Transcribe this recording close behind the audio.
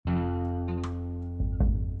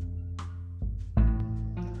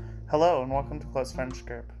Hello and welcome to Close Friends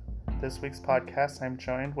Group. This week's podcast, I'm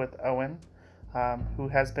joined with Owen, who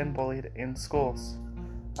has been bullied in schools.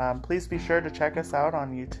 Please be sure to check us out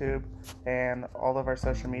on YouTube and all of our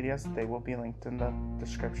social medias. They will be linked in the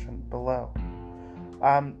description below.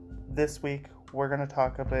 This week, we're going to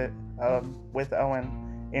talk a bit with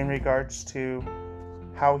Owen in regards to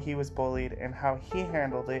how he was bullied and how he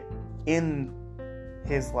handled it in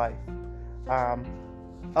his life.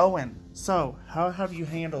 Owen, so how have you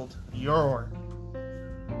handled your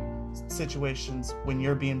situations when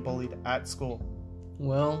you're being bullied at school?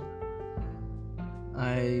 Well,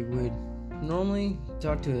 I would normally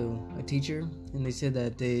talk to a teacher, and they said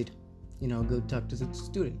that they'd, go talk to the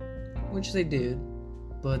student, which they did,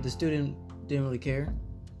 but the student didn't really care.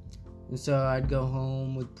 And so I'd go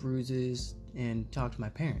home with bruises and talk to my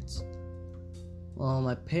parents. Well,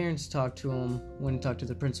 my parents talked to him, went and talked to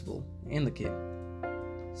the principal and the kid.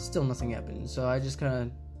 Still nothing happened. So I just kind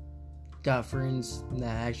of got friends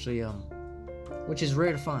that actually, which is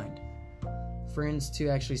rare to find, friends to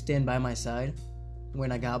actually stand by my side when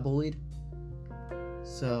I got bullied.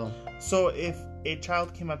 So if a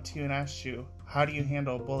child came up to you and asked you, how do you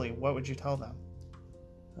handle a bully, what would you tell them?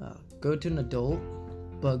 Go to an adult,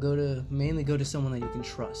 but mainly go to someone that you can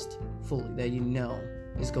trust fully, that you know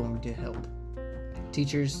is going to help.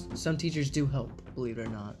 Some teachers do help, believe it or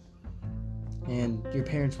not. And your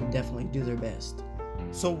parents would definitely do their best.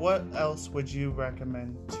 So what else would you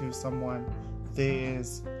recommend to someone that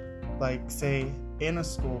is, like, say, in a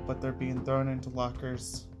school, but they're being thrown into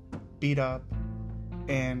lockers, beat up,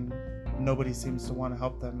 and nobody seems to want to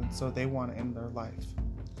help them, and so they want to end their life?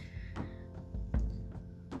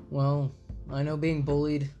 Well, I know being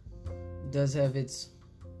bullied does have its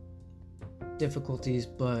difficulties,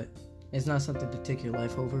 but it's not something to take your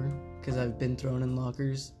life over, because I've been thrown in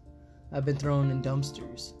lockers. I've been thrown in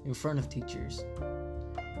dumpsters in front of teachers.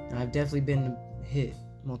 And I've definitely been hit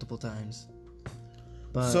multiple times.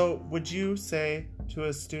 So would you say to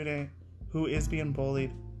a student who is being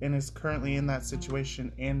bullied and is currently in that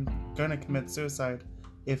situation and going to commit suicide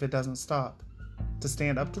if it doesn't stop, to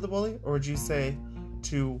stand up to the bully? Or would you say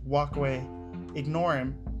to walk away, ignore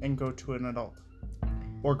him, and go to an adult?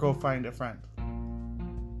 Or go find a friend?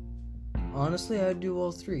 Honestly, I'd do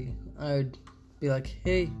all three. I'd be like,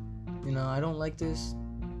 hey, I don't like this.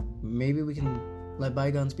 Maybe we can let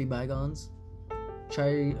bygones be bygones.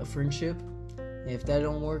 Try a friendship. If that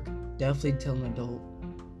don't work, definitely tell an adult.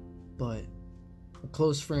 But a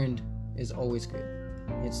close friend is always good.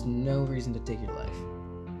 It's no reason to take your life.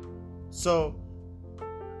 So,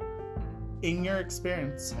 in your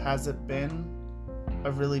experience, has it been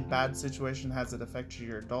a really bad situation? Has it affected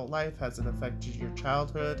your adult life? Has it affected your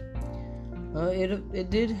childhood? It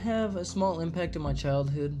did have a small impact on my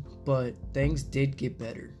childhood, but things did get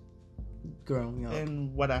better growing up.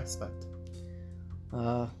 In what aspect?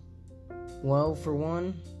 Well, for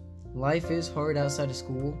one, life is hard outside of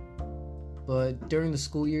school, but during the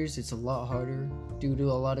school years, it's a lot harder due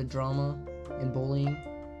to a lot of drama and bullying.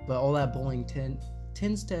 But all that bullying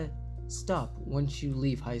tends to stop once you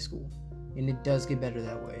leave high school, and it does get better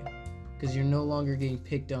that way, because you're no longer getting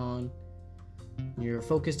picked on. You're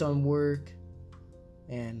focused on work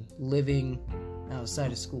and living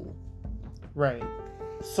outside of school. Right.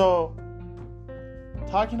 So,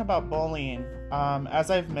 talking about bullying,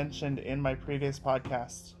 as I've mentioned in my previous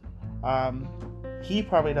podcast, he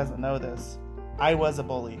probably doesn't know this. I was a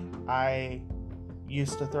bully. I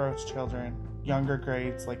used to throw children, younger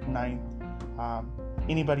grades, like 9th,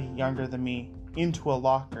 anybody younger than me, into a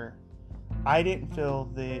locker. I didn't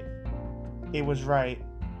feel that it was right,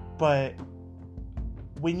 but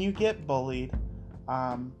when you get bullied,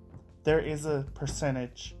 there is a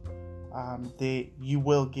percentage that you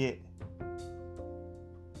will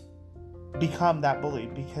become that bully,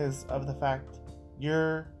 because of the fact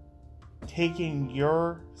you're taking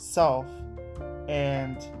yourself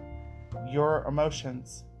and your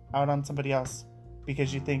emotions out on somebody else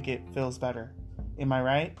because you think it feels better. Am I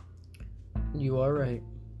right? You are right.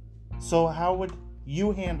 So how would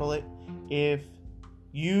you handle it if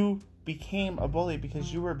you became a bully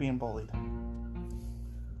because you were being bullied?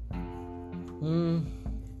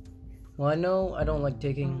 Well, I know I don't like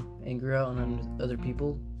taking anger out on other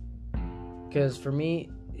people, because for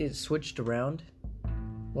me, it switched around.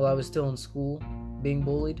 While I was still in school, getting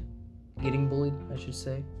bullied, I should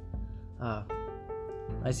say, I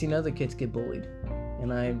seen other kids get bullied,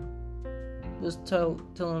 and I was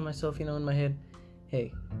telling myself, in my head,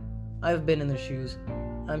 hey, I've been in their shoes,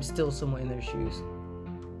 I'm still somewhat in their shoes.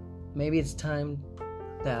 Maybe it's time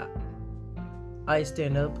that I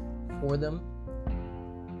stand up for them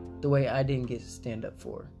the way I didn't get to stand up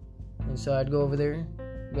for. And so I'd go over there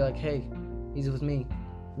Be like, hey, he's with me.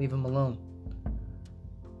 Leave him alone.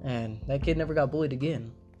 And that kid never got bullied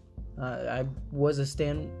again. I was a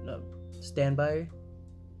standby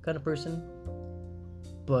kind of person.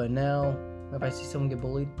 But now, if I see someone get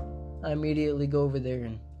bullied, I immediately go over there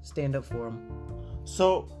and stand up for him.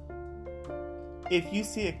 So, if you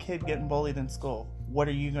see a kid getting bullied in school, what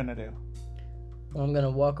are you going to do? Well, I'm going to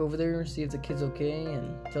walk over there, see if the kid's okay,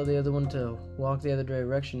 and tell the other one to walk the other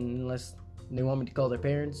direction unless they want me to call their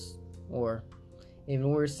parents. Or, even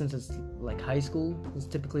worse, since it's like high school, it's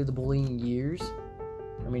typically the bullying years.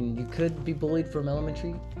 I mean, you could be bullied from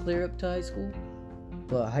elementary clear up to high school,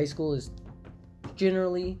 but high school is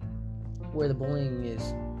generally where the bullying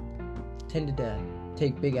is tended to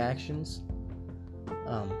take big actions.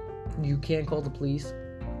 You can call the police,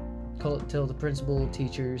 tell the principal,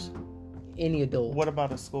 teachers, any adult. What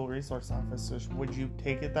about a school resource officer? Would you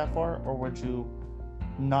take it that far, or would you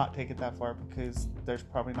not take it that far because there's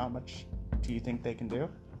probably not much do you think they can do?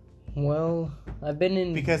 Well, I've been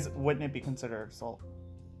in... Because wouldn't it be considered assault?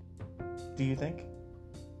 Do you think?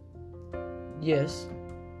 Yes.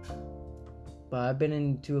 But I've been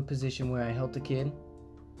into a position where I helped a kid.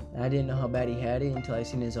 I didn't know how bad he had it until I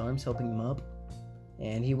seen his arms helping him up.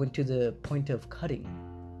 And he went to the point of cutting.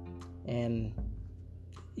 And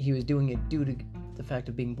he was doing it due to the fact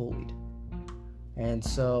of being bullied. And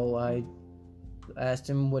so I asked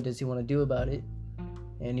him what does he want to do about it.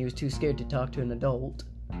 And he was too scared to talk to an adult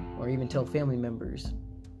or even tell family members.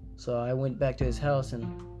 So I went back to his house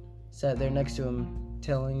and sat there next to him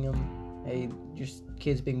telling him, hey, your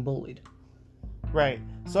kid's being bullied. Right.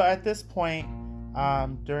 So at this point,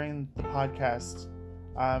 during the podcast,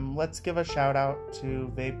 let's give a shout out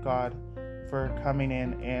to Vape God for coming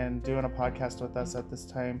in and doing a podcast with us at this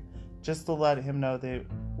time, just to let him know that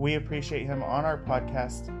we appreciate him on our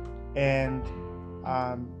podcast. And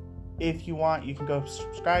if you want, you can go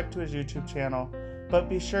subscribe to his YouTube channel, but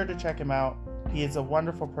be sure to check him out. He is a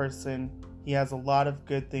wonderful person. He has a lot of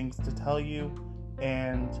good things to tell you,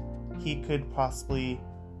 and he could possibly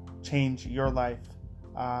change your life.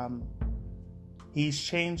 He's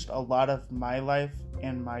changed a lot of my life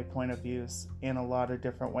and my point of views in a lot of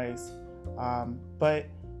different ways. But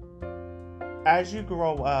as you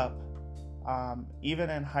grow up, even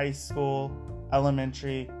in high school,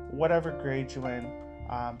 elementary, whatever grade you're in,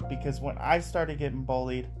 because when I started getting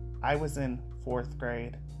bullied, I was in 4th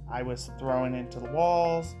grade. I was thrown into the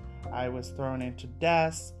walls. I was thrown into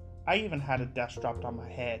desks. I even had a desk dropped on my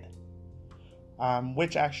head,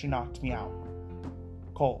 which actually knocked me out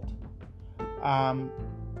cold.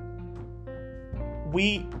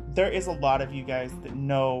 There is a lot of you guys that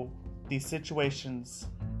know these situations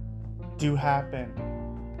do happen,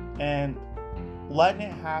 and letting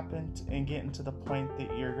it happen and getting to the point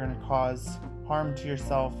that you're going to cause harm to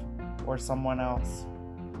yourself or someone else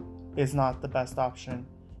is not the best option.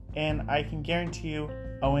 And I can guarantee you,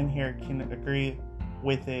 Owen here can agree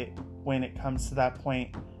with it. When it comes to that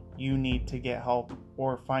point, you need to get help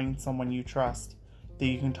or find someone you trust that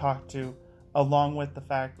you can talk to, along with the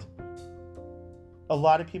fact a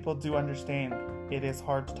lot of people do understand it is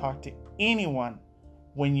hard to talk to anyone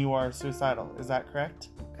when you are suicidal. Is that correct?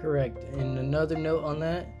 Correct. And another note on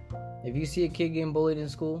that, if you see a kid getting bullied in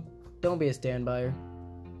school, don't be a standby.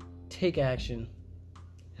 Take action.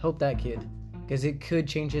 Help that kid, because it could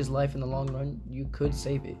change his life in the long run. You could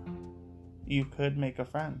save it. You could make a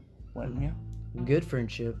friend, wouldn't you? Good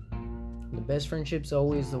friendship. The best friendship's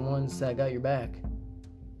always the ones that got your back.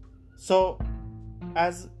 So,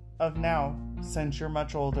 as of now, since you're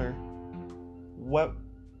much older, what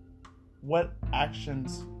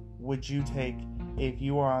actions would you take if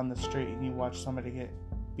you are on the street and you watch somebody get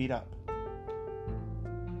beat up?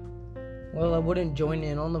 Well, I wouldn't join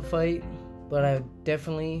in on the fight, but I would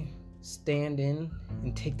definitely stand in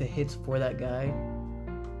and take the hits for that guy,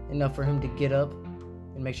 enough for him to get up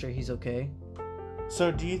and make sure he's okay.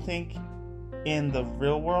 So do you think in the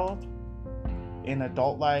real world, in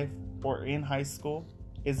adult life, or in high school,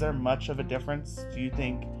 is there much of a difference? Do you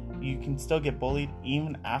think you can still get bullied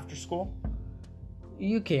even after school?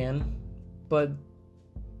 You can, but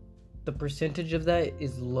the percentage of that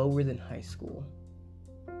is lower than high school,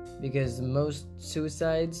 because most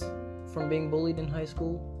suicides from being bullied in high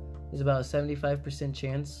school is about a 75%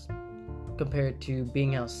 chance compared to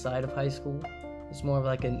being outside of high school. It's more of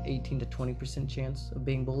like an 18 to 20% chance of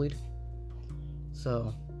being bullied.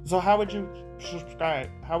 So how would you describe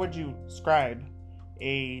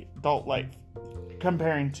a adult life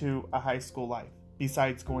comparing to a high school life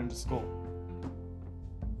besides going to school?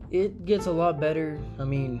 It gets a lot better. I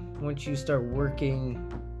mean, once you start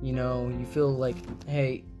working, you feel like,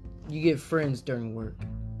 hey, you get friends during work,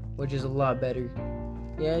 which is a lot better.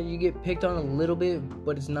 Yeah, you get picked on a little bit,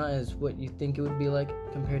 but it's not as what you think it would be like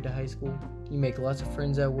compared to high school. You make lots of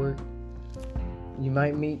friends at work. You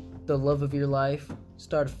might meet the love of your life,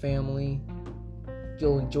 start a family.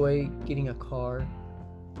 You'll enjoy getting a car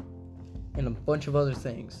and a bunch of other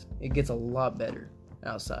things. It gets a lot better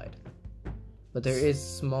outside. But there is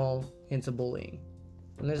small hints of bullying.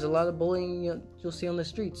 And there's a lot of bullying you'll see on the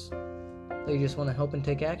streets. They just want to help and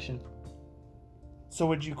take action. So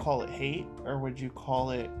would you call it hate, or would you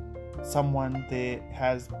call it someone that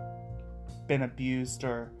has been abused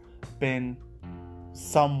or been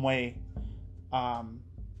some way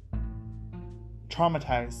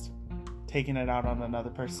traumatized, taking it out on another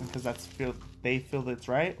person because they feel that's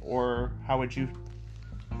right? Or how would you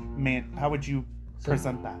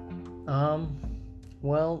present that?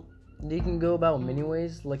 Well, you can go about many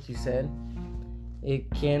ways, like you said. It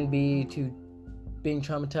can be to being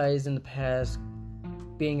traumatized in the past,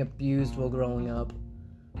 being abused while growing up.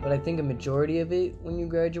 But I think a majority of it when you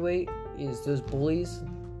graduate is those bullies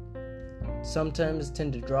sometimes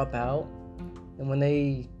tend to drop out, and when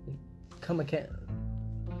you come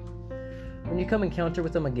encounter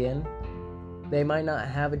with them again, they might not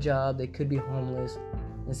have a job, they could be homeless,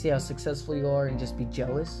 and see how successful you are and just be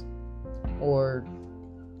jealous. Or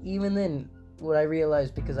even then, what I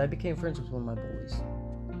realized, because I became friends with one of my bullies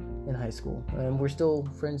in high school, and we're still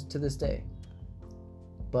friends to this day.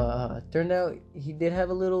 But turned out he did had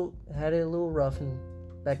it a little rough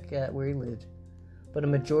back at where he lived. But a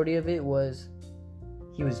majority of it was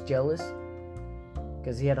he was jealous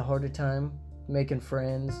because he had a harder time making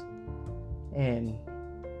friends, and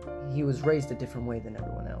he was raised a different way than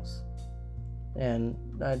everyone else. And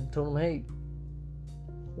I told him, hey,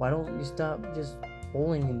 why don't you stop just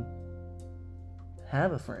bullying and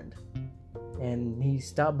have a friend? And he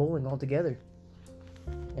stopped bullying altogether.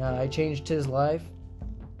 I changed his life,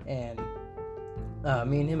 and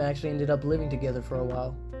me and him actually ended up living together for a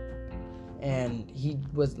while. And he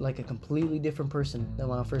was like a completely different person than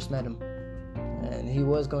when I first met him. And he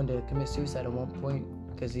was going to commit suicide at one point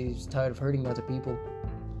because he was tired of hurting other people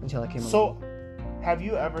until I came along. So, have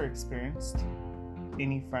you ever experienced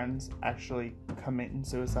any friends actually committing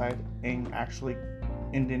suicide and actually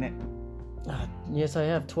ending it? Yes, I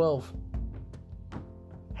have 12.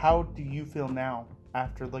 How do you feel now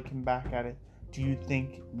after looking back at it? Do you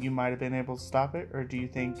think you might have been able to stop it, or do you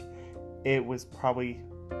think it was probably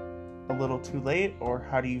a little too late, or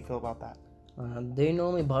how do you feel about that? They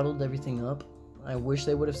normally bottled everything up. I wish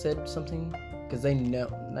they would have said something, because they know.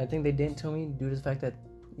 I think they didn't tell me due to the fact that,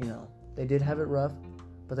 they did have it rough,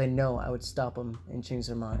 but they know I would stop them and change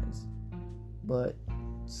their minds. But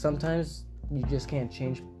sometimes you just can't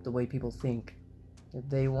change the way people think. If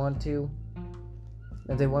they want to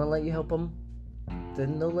let you help them,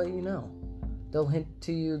 then they'll let you know. They'll hint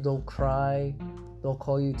to you, they'll cry, they'll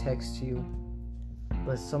call you, text you.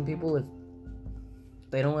 But some people, if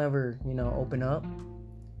they don't ever, open up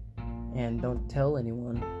and don't tell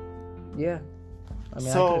anyone, I could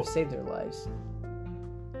have saved their lives.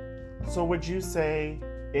 So would you say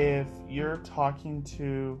if you're talking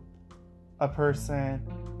to a person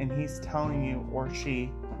and he's telling you, or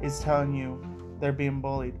she is telling you they're being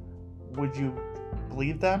bullied, would you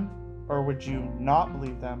believe them, or would you not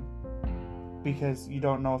believe them because you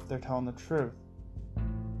don't know if they're telling the truth?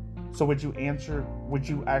 So would you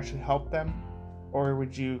actually help them, or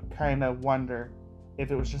would you kind of wonder if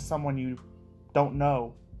it was just someone you don't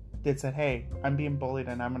know that said, hey, I'm being bullied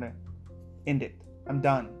and I'm going to end it, I'm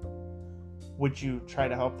done? Would you try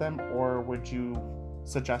to help them, or would you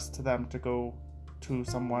suggest to them to go to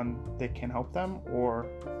someone that can help them, or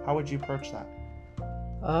how would you approach that?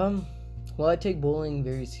 Well, I take bullying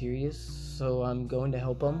very serious, so I'm going to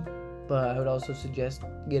help them, but I would also suggest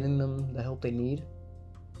getting them the help they need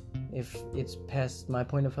if it's past my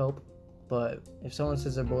point of help. But if someone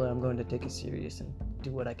says they're bullied, I'm going to take it serious and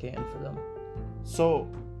do what I can for them. So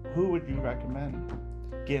who would you recommend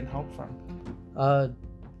getting help from?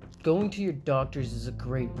 Going to your doctors is a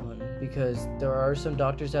great one, because there are some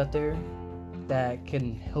doctors out there that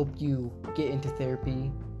can help you get into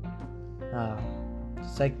therapy. I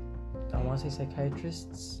want to say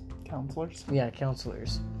psychiatrists? Counselors? Yeah,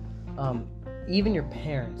 counselors. Even your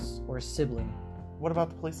parents or a sibling. What about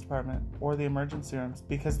the police department or the emergency rooms?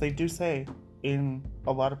 Because they do say in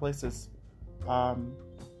a lot of places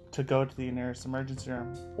to go to the nearest emergency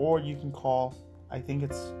room. Or you can call, I think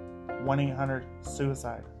it's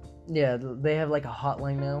 1-800-SUICIDE. Yeah, they have like a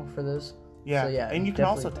hotline now for those. Yeah, so, yeah, and you can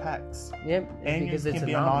definitely. also text. Yep, and because you it's can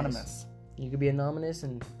be anonymous. You could be anonymous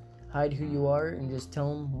and hide who you are and just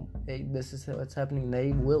tell them, hey, this is what's happening.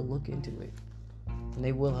 They will look into it, and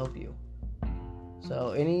they will help you.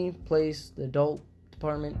 So any place, the adult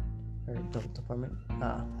department, or adult department,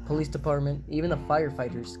 police department, even the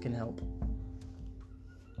firefighters can help.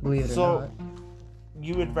 Believe it or not.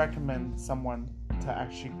 You would recommend someone to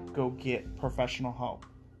actually go get professional help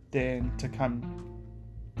than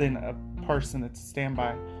a person that's a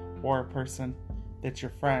standby or a person that's your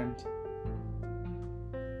friend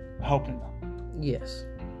helping them? Yes.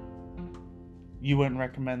 You wouldn't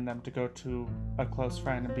recommend them to go to a close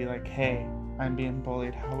friend and be like, hey, I'm being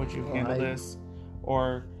bullied, how would you handle this?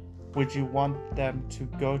 Or would you want them to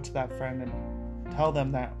go to that friend and tell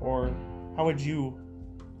them that? Or how would you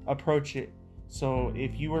approach it? So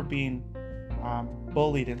if you were being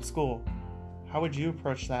bullied in school, how would you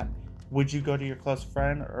approach that? Would you go to your close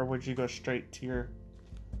friend, or would you go straight to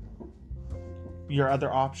your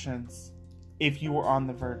other options if you were on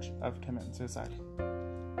the verge of committing suicide?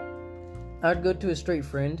 I'd go to a straight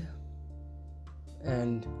friend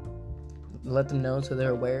and let them know so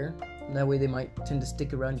they're aware. And that way they might tend to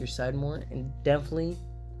stick around your side more. And definitely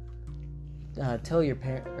tell your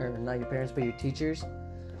parents, or not your parents, but your teachers.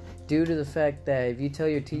 Due to the fact that if you tell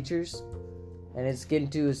your teachers and it's getting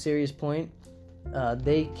to a serious point,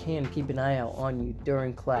 they can keep an eye out on you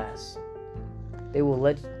during class. They will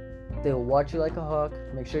watch you like a hawk,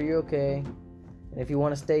 make sure you're okay. And if you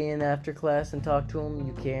want to stay in after class and talk to them,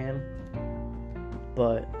 you can.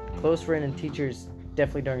 But close friend and teachers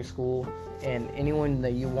definitely during school, and anyone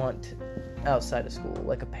that you want outside of school,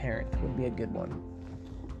 like a parent, would be a good one.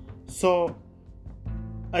 So,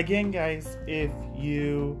 again, guys, if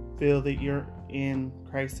you feel that you're in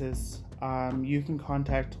crisis, you can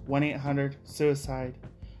contact 1-800-SUICIDE.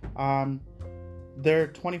 They're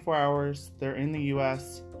 24 hours. They're in the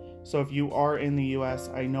U.S. So if you are in the U.S.,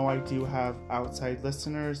 I know I do have outside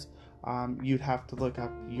listeners. You'd have to look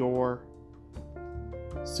up your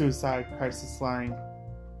suicide crisis line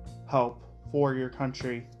help for your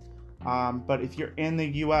country. But if you're in the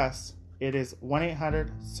U.S., it is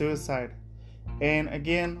 1-800-SUICIDE. And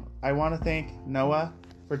again, I want to thank Noah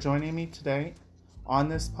for joining me today on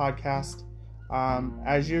this podcast.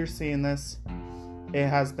 As you're seeing this, it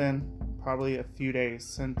has been probably a few days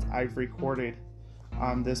since I've recorded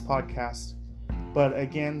this podcast. But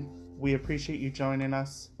again, we appreciate you joining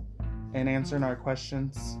us and answering our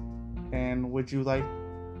questions. And would you like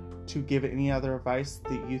to give any other advice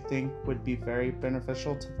that you think would be very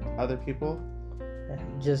beneficial to other people?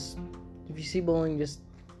 Just, if you see bullying, just,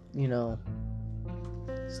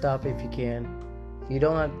 stop if you can. You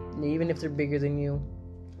don't have, even if they're bigger than you,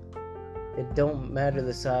 it don't matter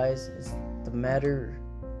the size, it's the matter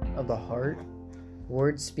of the heart.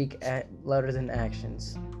 Words speak louder than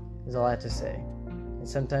actions, is all I have to say. And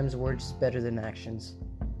sometimes words is better than actions.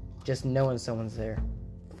 Just knowing someone's there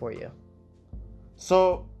for you.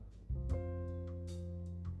 So,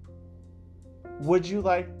 would you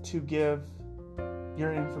like to give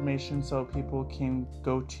your information so people can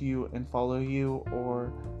go to you and follow you,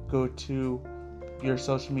 or go to your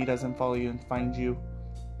social medias and follow you and find you?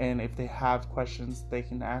 And if they have questions, they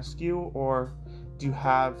can ask you? Or do you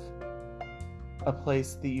have a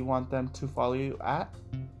place that you want them to follow you at?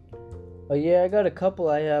 Oh yeah, I got a couple.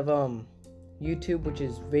 I have YouTube, which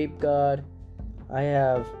is Vape God. I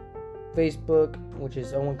have Facebook, which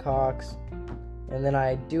is Owen Cox. And then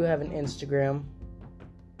I do have an Instagram.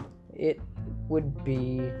 It would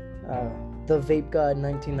be The Vape God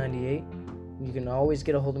 1998. You can always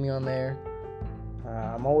get a hold of me on there.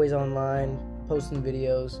 I'm always online, posting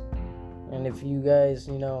videos. And if you guys,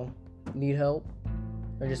 need help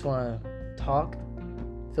or just want to talk,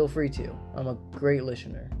 feel free to. I'm a great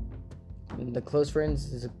listener. And the Close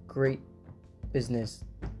Friends is a great business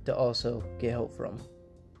to also get help from.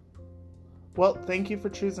 Well, thank you for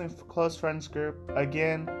choosing Close Friends Group.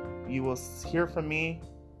 Again, you will hear from me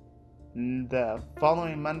the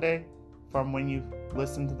following Monday from when you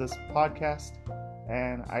listen to this podcast,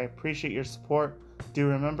 and I appreciate your support. Do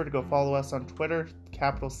remember to go follow us on Twitter,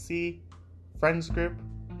 C Friends Group,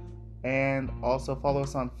 and also follow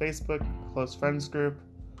us on Facebook, Close Friends Group.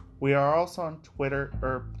 We are also on Twitter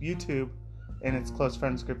or YouTube, and it's Close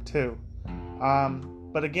Friends Group too.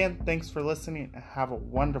 But again, thanks for listening and have a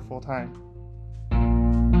wonderful time.